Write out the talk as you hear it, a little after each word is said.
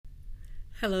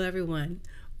Hello, everyone.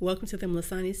 Welcome to the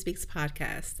Melissa Honey Speaks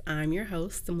podcast. I'm your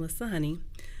host, Melissa Honey.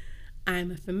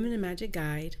 I'm a feminine magic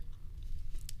guide,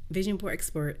 vision board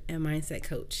expert, and mindset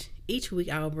coach. Each week,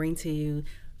 I will bring to you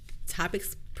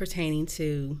topics pertaining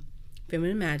to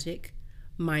feminine magic,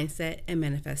 mindset, and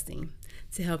manifesting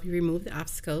to help you remove the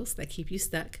obstacles that keep you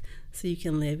stuck so you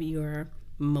can live your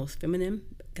most feminine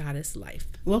goddess life.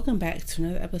 Welcome back to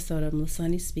another episode of Melissa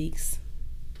Honey Speaks.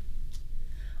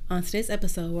 On today's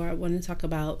episode, I want to talk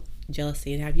about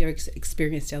jealousy and have you ever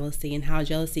experienced jealousy and how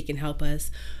jealousy can help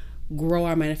us grow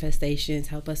our manifestations,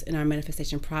 help us in our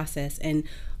manifestation process. And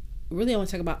really, I want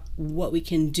to talk about what we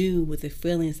can do with the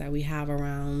feelings that we have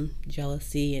around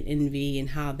jealousy and envy and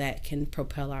how that can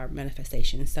propel our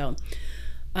manifestation. So,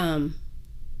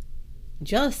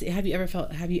 jealousy, have you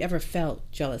ever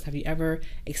felt jealous? Have you ever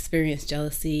experienced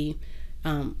jealousy?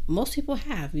 Most people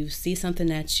have. You see something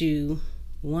that you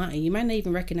want, and you might not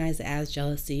even recognize it as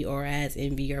jealousy or as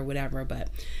envy or whatever, but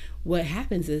what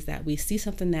happens is that we see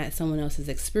something that someone else is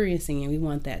experiencing and we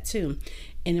want that too,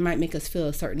 and it might make us feel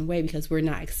a certain way because we're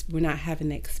not having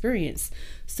the experience.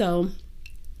 So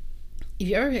if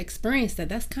you ever experienced that,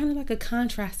 that's kind of like a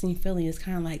contrasting feeling. It's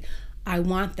kind of like, I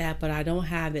want that, but I don't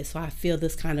have it, so I feel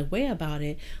this kind of way about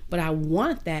it, but I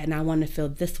want that and I want to feel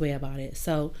this way about it.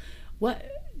 So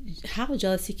how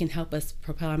jealousy can help us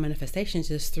propel our manifestations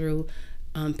is through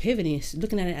pivoting,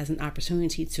 looking at it as an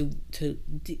opportunity to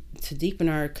deepen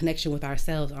our connection with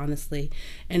ourselves, honestly,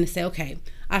 and to say, okay,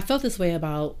 I felt this way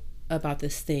about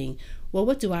this thing. Well,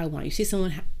 what do I want? You see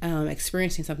someone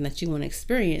experiencing something that you want to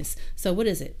experience. So what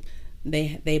is it?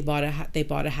 They bought a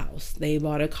house, they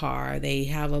bought a car, they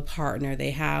have a partner,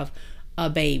 they have a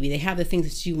baby, they have the things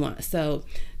that you want. So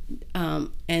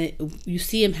you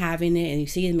see him having it and you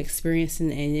see him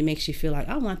experiencing it, and it makes you feel like,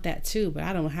 I want that too, but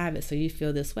I don't have it, so you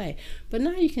feel this way. But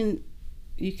now you can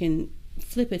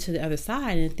flip it to the other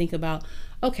side and think about,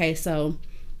 okay, so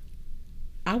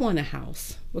I want a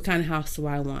house. What kind of house do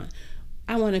I want?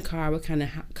 I want a car. What kind of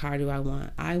car do I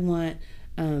want? I want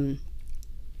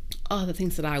all the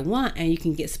things that I want, and you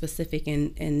can get specific,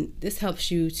 and this helps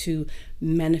you to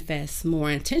manifest more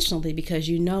intentionally because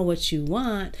you know what you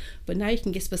want, but now you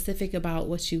can get specific about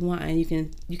what you want, and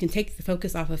you can take the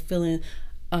focus off of feeling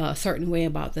a certain way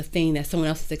about the thing that someone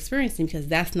else is experiencing, because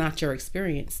that's not your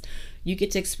experience. You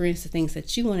get to experience the things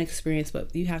that you want to experience,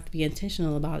 but you have to be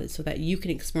intentional about it so that you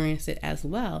can experience it as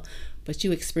well, but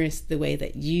you experience it the way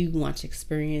that you want to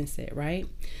experience it, right?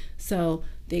 So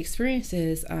the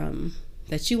experiences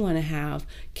that you want to have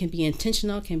can be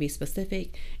intentional, can be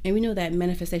specific, and we know that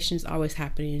manifestation is always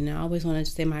happening. And I always want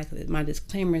to say my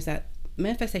disclaimer is that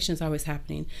manifestation is always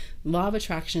happening. Law of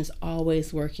attraction is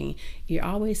always working. You're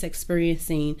always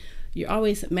manifesting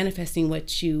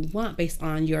what you want based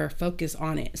on your focus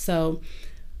on it. So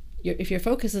if your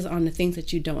focus is on the things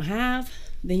that you don't have,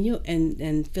 then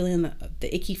and feeling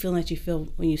the icky feeling that you feel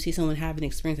when you see someone have an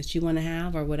experience that you want to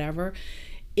have or whatever,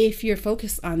 if you're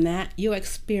focused on that, you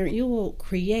will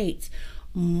create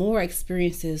more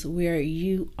experiences where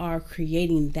you are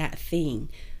creating that thing,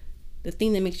 the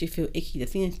thing that makes you feel icky, the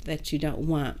thing that you don't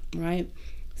want, right?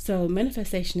 So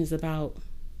manifestation is about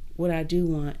what I do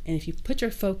want, and if you put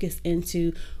your focus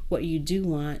into what you do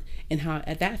want and how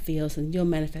that feels, and you'll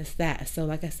manifest that. So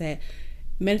like I said,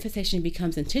 manifestation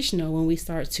becomes intentional when we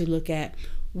start to look at,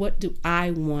 what do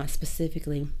I want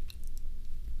specifically?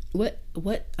 What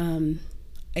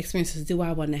experiences do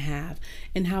I want to have,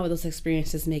 and how those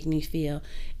experiences make me feel?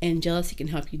 And jealousy can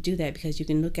help you do that, because you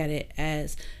can look at it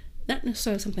as not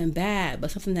necessarily something bad,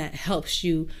 but something that helps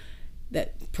you,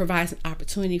 that provides an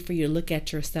opportunity for you to look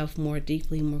at yourself more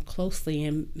deeply, more closely,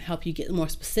 and help you get more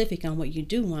specific on what you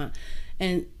do want.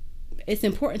 And it's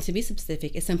important to be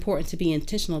specific. It's important to be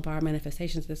intentional about our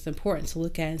manifestations. It's important to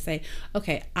look at and say,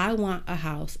 okay, I want a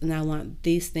house and I want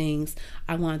these things.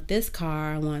 I want this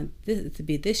car. I want this to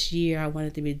be this year. I want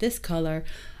it to be this color.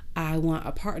 I want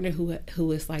a partner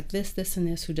who is like this, and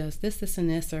this, who does this, and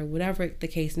this, or whatever the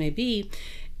case may be.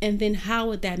 And then how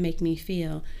would that make me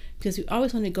feel? Because we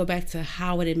always want to go back to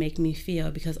how would it make me feel,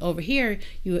 because over here,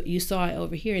 you saw it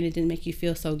over here and it didn't make you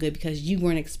feel so good because you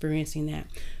weren't experiencing that.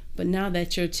 But now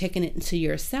that you're taking it into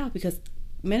yourself, because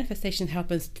manifestation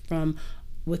happens from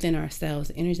within ourselves,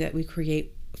 the energy that we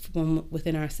create from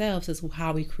within ourselves is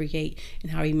how we create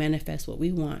and how we manifest what we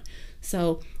want.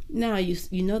 So now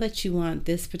you know that you want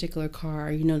this particular car,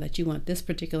 you know that you want this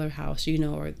particular house, you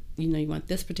want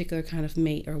this particular kind of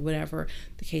mate, or whatever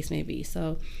the case may be.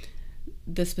 So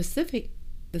the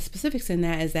specifics in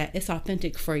that is that it's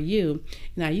authentic for you.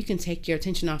 Now you can take your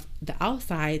attention off the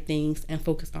outside things and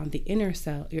focus on the inner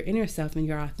self, your inner self and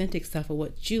your authentic self of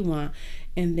what you want,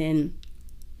 and then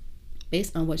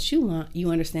based on what you want,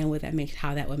 you understand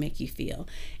how that would make you feel.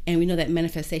 And we know that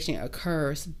manifestation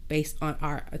occurs based on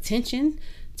our attention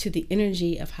to the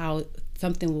energy of how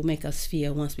something will make us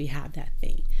feel once we have that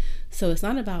thing. So it's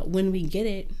not about when we get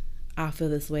it, I'll feel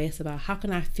this way. It's about how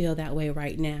can I feel that way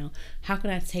right now? How can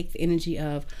I take the energy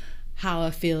of how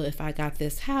I feel if I got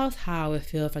this house, how I would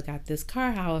feel if I got this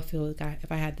car, how I feel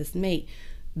if I had this mate.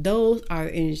 Those are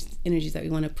energies that we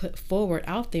want to put forward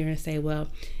out there and say, well,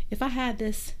 if I had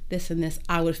this, and this,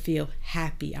 I would feel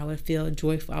happy. I would feel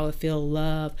joyful. I would feel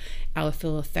love. I would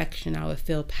feel affection. I would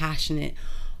feel passionate.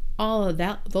 All of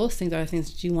that, those things are the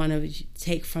things that you want to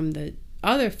take from the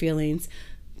other feelings,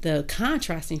 the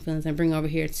contrasting feelings, and bring over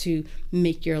here to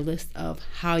make your list of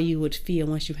how you would feel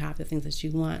once you have the things that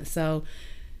you want. So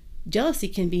jealousy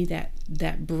can be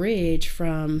that bridge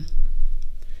from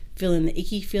feeling the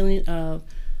icky feeling of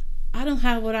I don't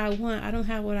have what I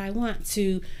want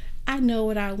to I know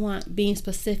what I want, being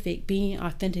specific, being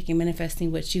authentic, and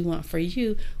manifesting what you want for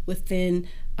you within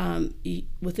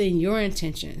your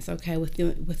intentions, okay,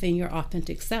 within your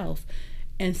authentic self.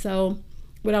 And so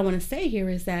what I want to say here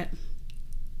is that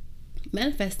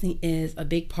manifesting is a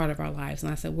big part of our lives.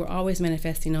 And I said, we're always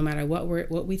manifesting no matter what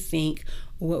we think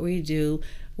or what we do.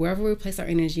 Wherever we place our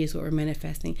energy is what we're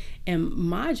manifesting. And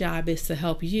my job is to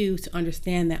help you to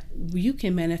understand that you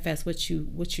can manifest what you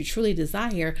truly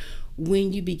desire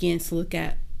when you begin to look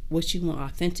at what you want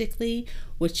authentically,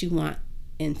 what you want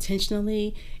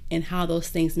intentionally, and how those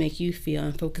things make you feel,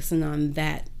 and focusing on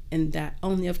that and that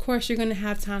only. Of course, you're going to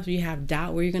have times where you have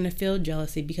doubt, where you're going to feel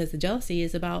jealousy, because the jealousy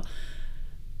is about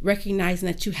recognizing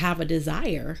that you have a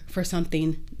desire for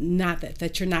something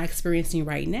that you're not experiencing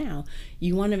right now.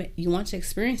 You want to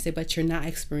experience it, but you're not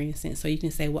experiencing it. So you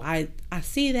can say, well, I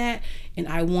see that and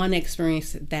I want to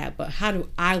experience that, but how do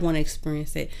I want to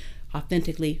experience it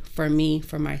authentically for me,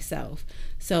 for myself?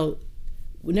 So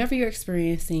whenever you're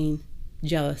experiencing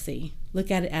jealousy, look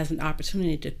at it as an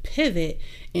opportunity to pivot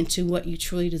into what you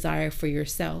truly desire for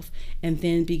yourself, and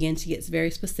then begin to get very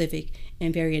specific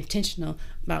and very intentional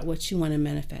about what you want to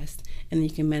manifest. And then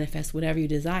you can manifest whatever you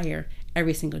desire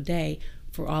every single day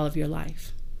for all of your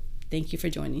life. Thank you for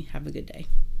joining. Have a good day.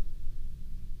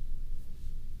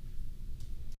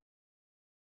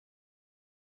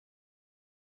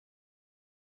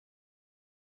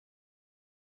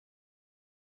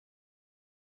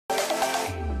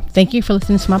 Thank you for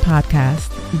listening to my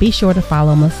podcast. Be sure to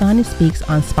follow Masani Speaks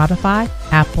on Spotify,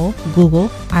 Apple, Google,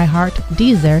 iHeart,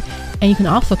 Deezer, and you can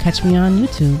also catch me on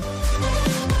YouTube.